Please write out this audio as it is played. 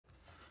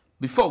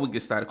Before we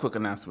get started, quick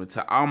announcement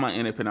to all my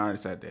independent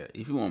artists out there.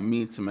 If you want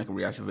me to make a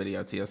reaction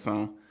video to your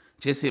song,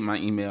 just hit my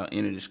email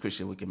in the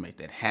description. We can make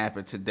that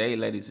happen. Today,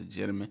 ladies and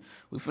gentlemen,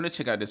 we're finna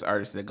check out this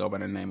artist that go by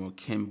the name of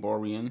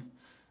KINBORGHIni.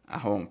 I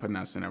hope I'm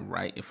pronouncing it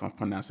right. If I'm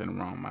pronouncing it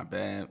wrong, my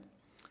bad.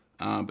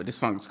 But this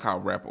song is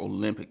called Rap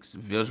Olympics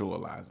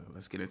Visualizer.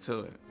 Let's get into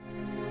it.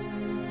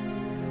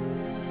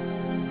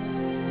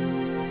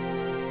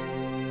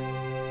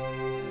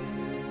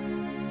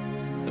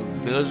 The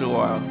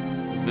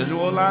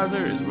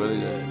visualizer is really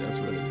good. That's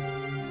really good.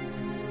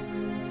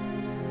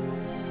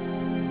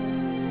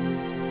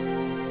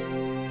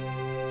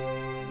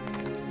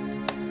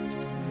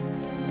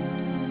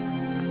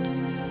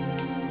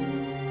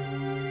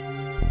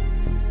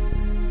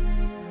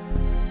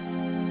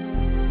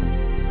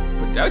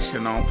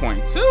 Production on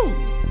point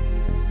too.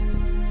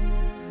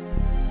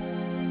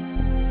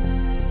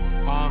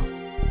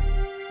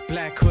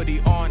 Black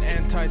hoodie on,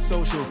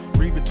 antisocial.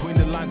 Read between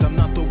the lines, I'm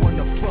not the one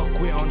to fuck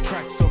with on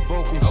tracks or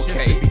vocals.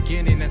 Okay. Just the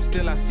beginning, and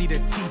still I see the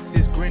teats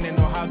is grinning.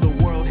 Or how the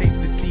world hates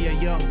to see a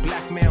young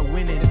black man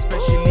winning,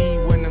 especially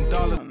when them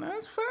dollars.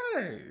 That's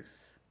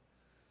facts.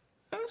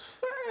 That's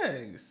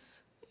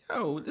facts.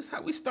 Yo, this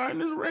how we starting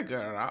this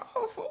record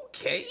off.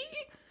 Okay.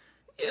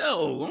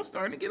 Yo, I'm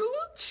starting to get a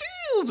little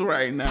chills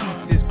right now.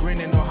 Teats is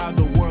grinning, or how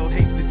the world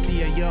hates to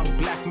see a young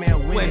black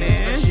man winning,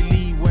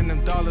 especially when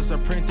them dollars are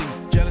printing.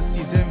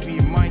 Jealousy's envy,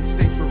 mind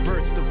states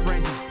reverts to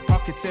frenzies.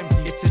 Pockets empty,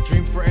 it's a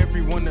dream for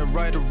everyone to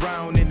ride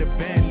around in a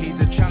Bentley.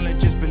 The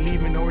challenge is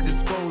believing or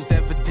disposed,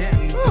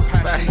 evidently. The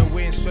passion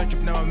away and stretch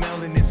up, now I'm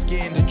melanin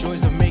skin. The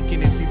joys of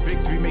making it, sweet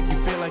victory make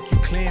you feel like you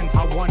cleanse.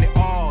 I want it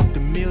all, the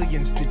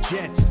millions, the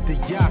jets, the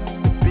yachts,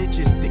 the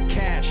bitches, the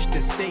cash,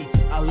 the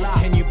states, a lot.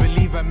 Can you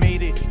believe I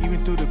made it?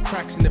 Even through the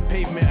cracks in the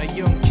pavement, a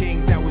young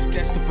king that was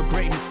destined for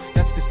greatness.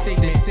 That's the state.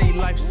 They say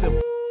life's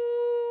a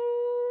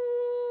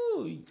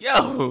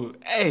yo,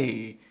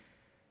 hey.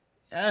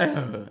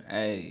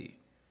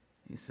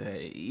 He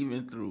said,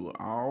 even through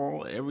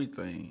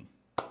everything,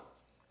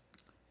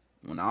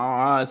 when all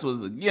odds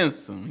was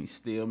against him, he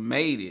still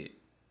made it.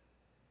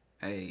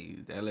 Hey,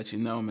 that let you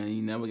know, man,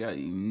 you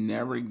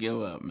never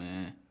give up,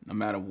 man. No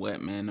matter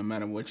what, man, no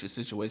matter what your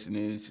situation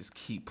is, just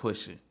keep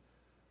pushing.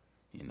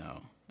 You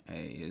know,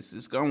 hey,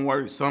 it's gonna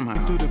work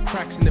somehow. Through the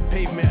cracks in the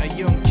pavement, a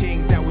young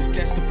king that was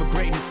destined for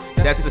greatness.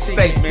 That's the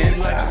statement.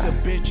 Life's a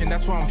bitch, and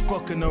that's why I'm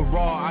fucking her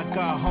raw. I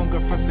got hunger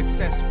for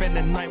success, spend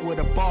the night with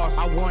a boss.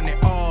 I want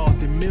it all,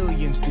 the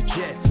millions, the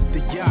jets, the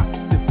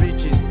yachts, the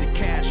bitches, the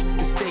cash,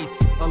 the states,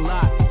 a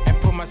lot. And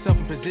put myself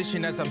in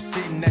position as I'm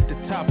sitting at the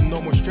top.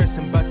 No more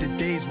stressing about the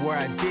days where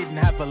I didn't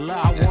have a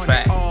lot. I want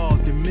it all,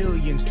 the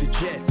millions, the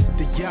jets,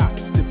 the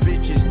yachts, the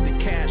bitches, the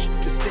cash,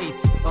 the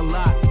states, a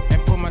lot. And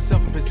put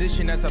myself in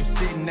position as I'm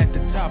sitting at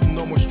the top.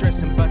 No more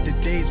stressing about the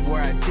days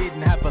where I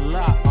didn't have a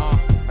lot.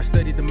 I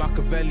studied the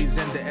Machiavellis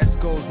and the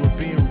Escos. We're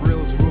being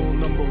real's rule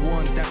number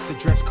one, that's the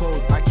dress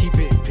code. I keep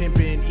it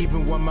pimping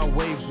even when my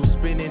waves were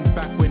spinning.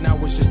 Back when I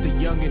was just a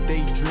youngin',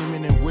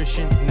 daydreaming and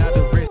wishing. Now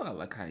the risk. I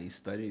like how he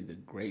studied the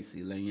greats.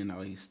 He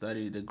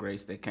studied the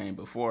greats that came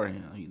before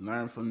him. He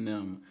learned from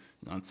them.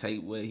 He's gonna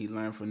take what he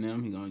learned from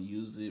them. He's gonna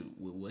use it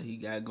with what he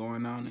got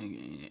going on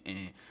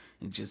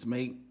and just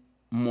make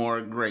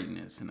more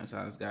greatness. And that's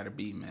how it's got to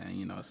be, man.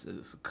 You know, it's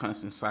a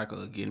constant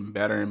cycle of getting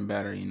better and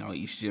better, you know,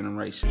 each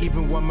generation.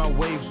 Even when my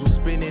waves were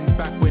spinning,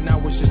 back when I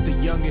was just a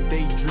youngin',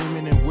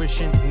 daydreaming and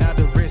wishing. Now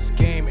the wrist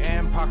game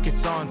and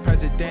pockets on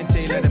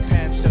Presidente. Leather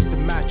pants just to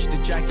match the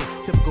jacket,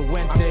 typical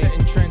Wednesday. I'm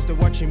setting trends, they're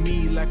watching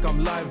me like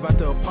I'm live at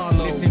the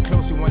Apollo. Listen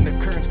closely when the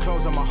curtains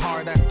close, I'm a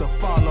hard act to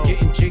follow.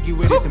 Getting jiggy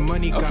with it, the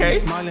money got me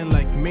smiling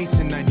like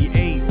Mason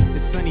 98.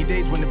 It's sunny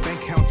days when the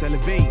bank counts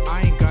elevate.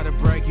 I ain't gotta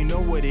brag, you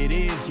know what it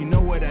is, you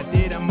know what I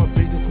did. I'm a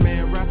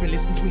businessman, rapping,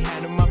 listen to me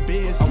handle my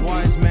biz. A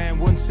wise man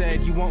once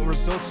said, you want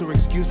results or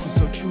excuses,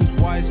 so choose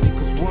wisely,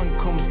 cause one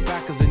comes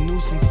back as a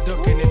nuisance,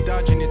 ducking and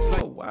dodging, it's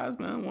like. A wise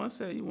man once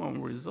said, you want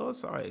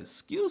results or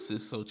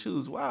excuses, so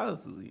choose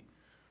wisely.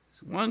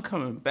 It's one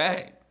coming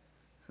back.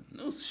 It's a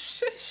new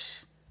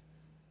shish.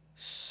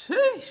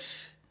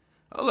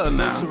 Hold on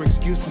now. Or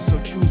excuses, so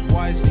choose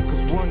wisely,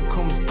 cause one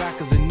comes back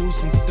as a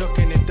nuisance,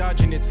 ducking and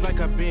dodging, it's like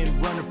I've been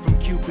running from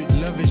Cupid.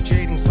 Love is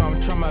jading, so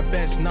I'm trying my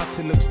best not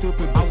to look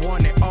stupid. I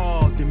want it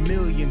all, the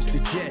millions, the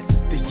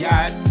jets, the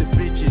yachts, the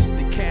bitches,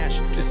 the cash,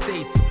 the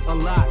states, a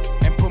lot.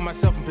 And put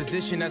myself in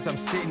position as I'm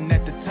sitting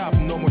at the top.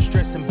 No more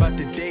stressing about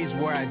the days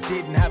where I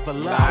didn't have a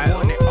lot. I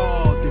want it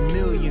all, the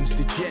millions,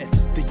 the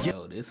jets, the yachts.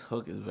 Yo, this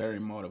hook is very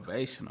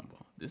motivational.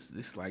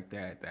 This like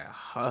that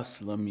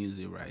hustler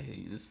music right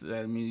here. This is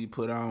that music you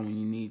put on when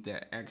you need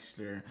that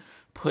extra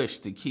push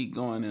to keep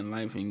going in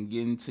life and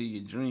get into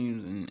your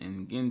dreams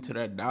and get into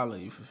that dollar,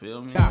 you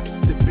feel me? Yachts,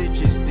 the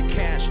bitches, the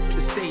cash,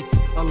 the states,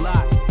 a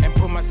lot. And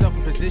put myself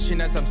in position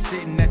as I'm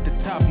sitting at the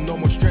top. No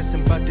more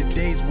stressing about the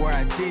days where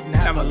I didn't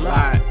have a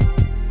lot.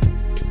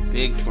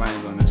 Big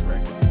flames on this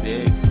record.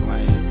 Big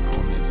flames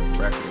on this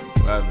record,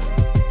 brother.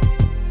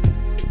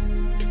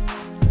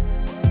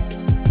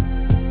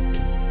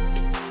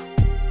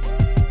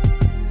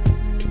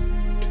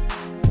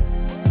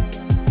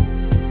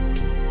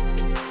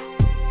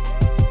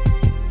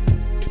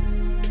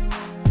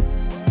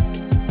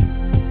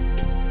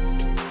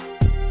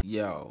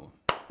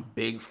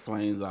 big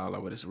flames all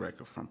over this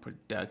record, from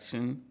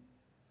production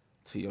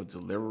to your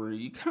delivery.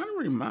 You kind of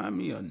remind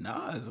me of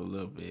Nas a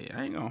little bit.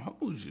 I ain't gonna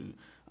hold you.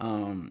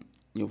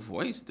 Your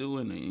voice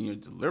doing and your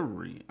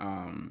delivery.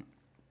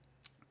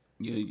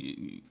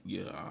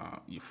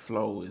 Your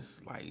flow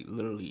is like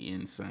literally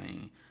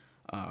insane.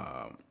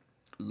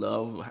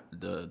 Love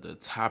the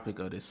topic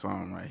of this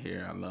song right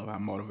here. I love how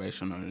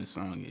motivational this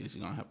song is.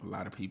 You're gonna help a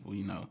lot of people,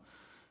 you know,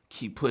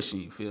 keep pushing,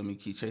 you feel me?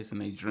 Keep chasing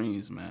their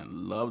dreams, man.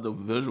 Love the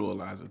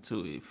visualizer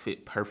too. It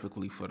fit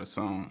perfectly for the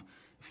song.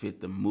 It fit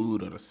the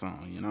mood of the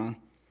song, you know?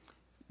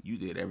 You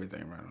did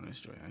everything right on this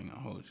joint. I ain't gonna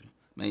hold you.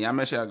 Man, y'all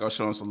make sure y'all go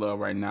show them some love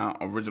right now.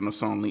 Original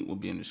song link will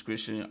be in the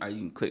description. Or you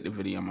can click the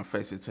video on my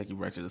face and take you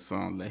right to the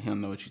song. Let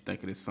him know what you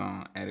think of this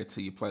song. Add it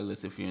to your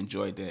playlist if you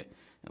enjoyed that.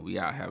 And we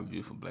out. Have a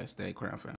beautiful, blessed day, Crown Family.